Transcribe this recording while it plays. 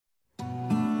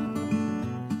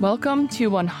Welcome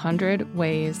to 100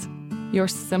 Ways, your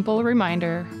simple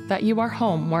reminder that you are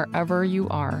home wherever you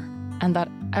are and that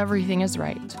everything is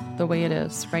right the way it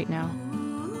is right now.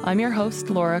 I'm your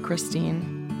host, Laura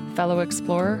Christine, fellow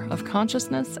explorer of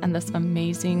consciousness and this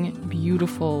amazing,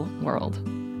 beautiful world.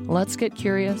 Let's get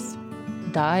curious,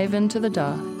 dive into the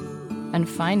duh, and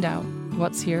find out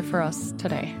what's here for us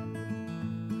today.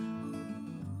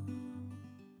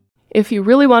 If you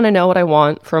really want to know what I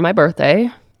want for my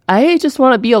birthday, I just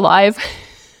want to be alive.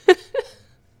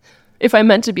 If I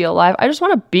meant to be alive, I just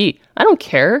want to be. I don't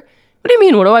care. What do you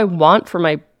mean? What do I want for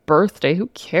my birthday? Who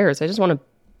cares? I just want to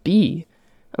be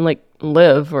and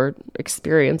live or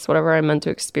experience whatever I'm meant to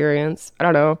experience. I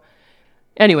don't know.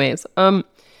 Anyways,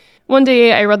 one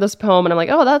day I read this poem and I'm like,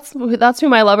 oh, that's who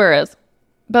my lover is.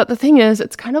 But the thing is,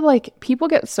 it's kind of like people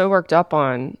get so worked up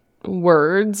on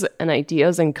words and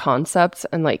ideas and concepts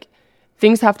and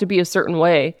things have to be a certain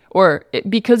way, or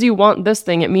because you want this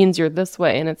thing, it means you're this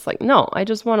way. And it's like, no, I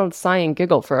just want to sigh and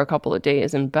giggle for a couple of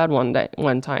days in bed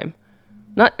one time.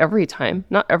 Not every time,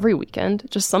 not every weekend,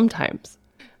 just sometimes.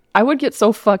 I would get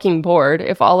so fucking bored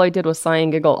if all I did was sigh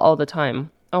and giggle all the time.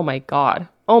 Oh my God.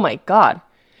 Oh my God.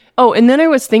 Oh, and then I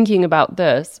was thinking about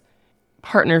this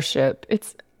partnership.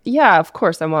 Yeah, of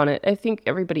course I want it. I think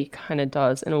everybody kind of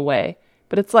does in a way,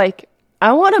 but it's like,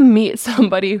 I want to meet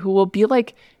somebody who will be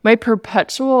like my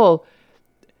perpetual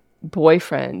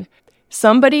boyfriend.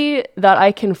 Somebody that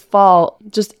I can fall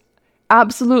just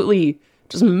absolutely,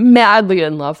 just madly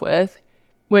in love with,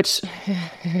 which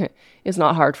is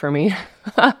not hard for me.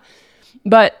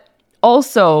 But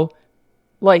also,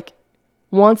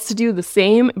 wants to do the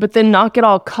same, but then not get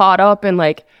all caught up in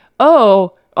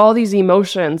oh, all these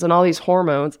emotions and all these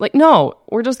hormones. No,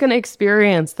 we're just going to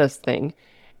experience this thing.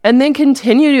 And then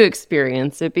continue to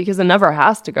experience it because it never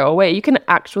has to go away. You can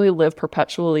actually live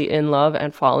perpetually in love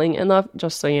and falling in love,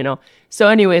 just so you know. So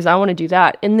anyways, I want to do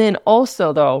that. And then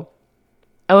also, though,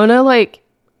 I want to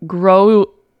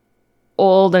grow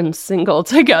old and single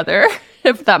together,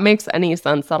 if that makes any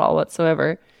sense at all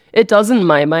whatsoever. It does in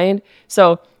my mind.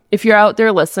 So if you're out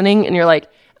there listening and you're like,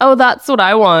 oh, that's what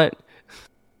I want,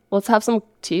 let's have some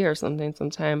tea or something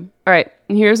sometime. All right,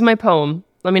 and here's my poem.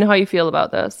 Let me know how you feel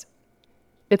about this.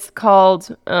 It's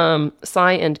called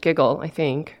Sigh and Giggle, I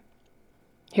think.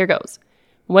 Here goes.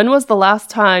 When was the last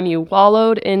time you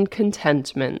wallowed in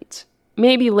contentment?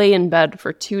 Maybe lay in bed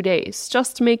for 2 days,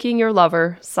 just making your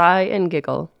lover sigh and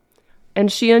giggle. And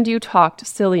she and you talked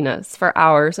silliness for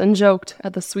hours and joked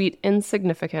at the sweet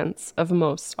insignificance of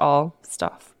most all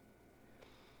stuff.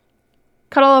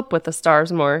 Cuddle up with the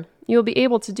stars more. You'll be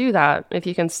able to do that if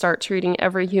you can start treating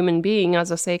every human being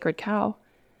as a sacred cow.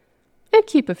 And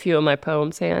keep a few of my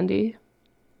poems handy.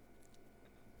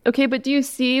 Okay, but do you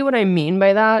see what I mean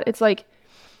by that? It's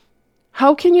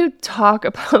how can you talk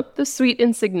about the sweet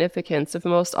insignificance of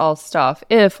most all stuff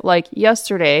if,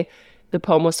 yesterday, the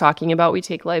poem was talking about we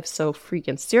take life so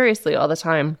freaking seriously all the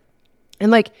time?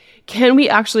 And can we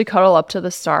actually cuddle up to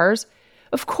the stars?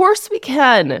 Of course we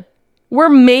can. We're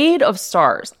made of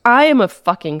stars. I am a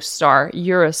fucking star.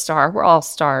 You're a star. We're all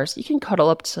stars. You can cuddle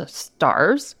up to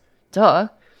stars. Duh.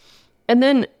 And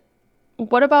then,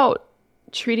 what about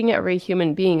treating every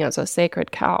human being as a sacred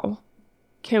cow?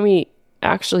 Can we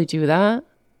actually do that?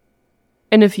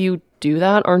 And if you do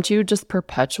that, aren't you just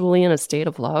perpetually in a state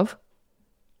of love?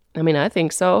 I mean, I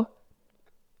think so.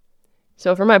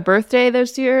 So for my birthday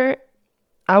this year,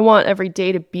 I want every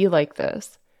day to be like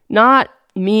this. Not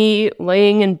me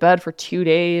laying in bed for 2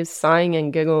 days, sighing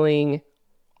and giggling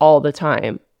all the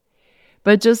time.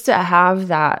 But just to have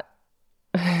that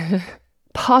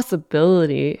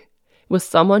possibility with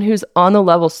someone who's on the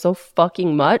level so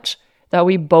fucking much that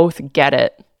we both get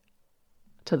it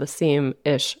to the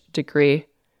same-ish degree.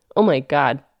 Oh my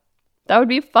God. That would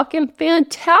be fucking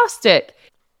fantastic.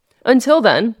 Until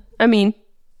then, I'm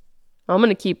going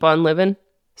to keep on living,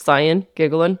 sighing,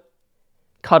 giggling,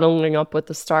 cuddling up with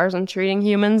the stars and treating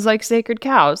humans like sacred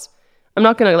cows. I'm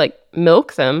not going to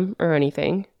milk them or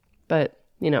anything, but,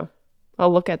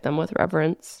 I'll look at them with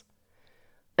reverence.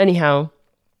 Anyhow,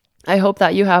 I hope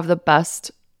that you have the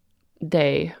best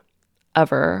day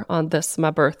ever on this, my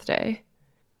birthday,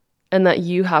 and that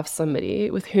you have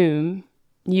somebody with whom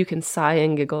you can sigh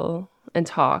and giggle and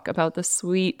talk about the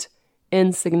sweet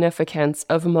insignificance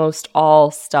of most all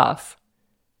stuff.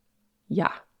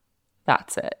 Yeah,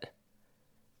 that's it.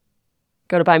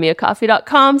 Go to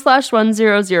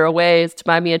buymeacoffee.com/100ways to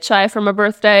buy me a chai for my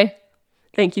birthday.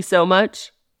 Thank you so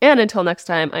much. And until next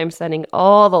time, I'm sending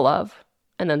all the love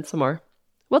and then some more.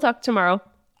 We'll talk tomorrow.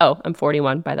 Oh, I'm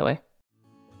 41, by the way.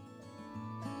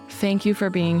 Thank you for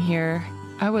being here.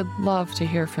 I would love to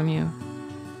hear from you.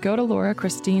 go to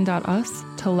laurachristine.us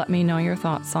to let me know your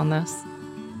thoughts on this.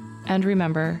 And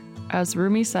remember, as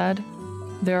Rumi said,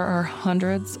 there are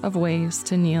hundreds of ways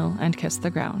to kneel and kiss the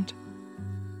ground.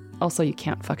 Also, you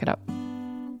can't fuck it up.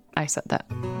 I said that.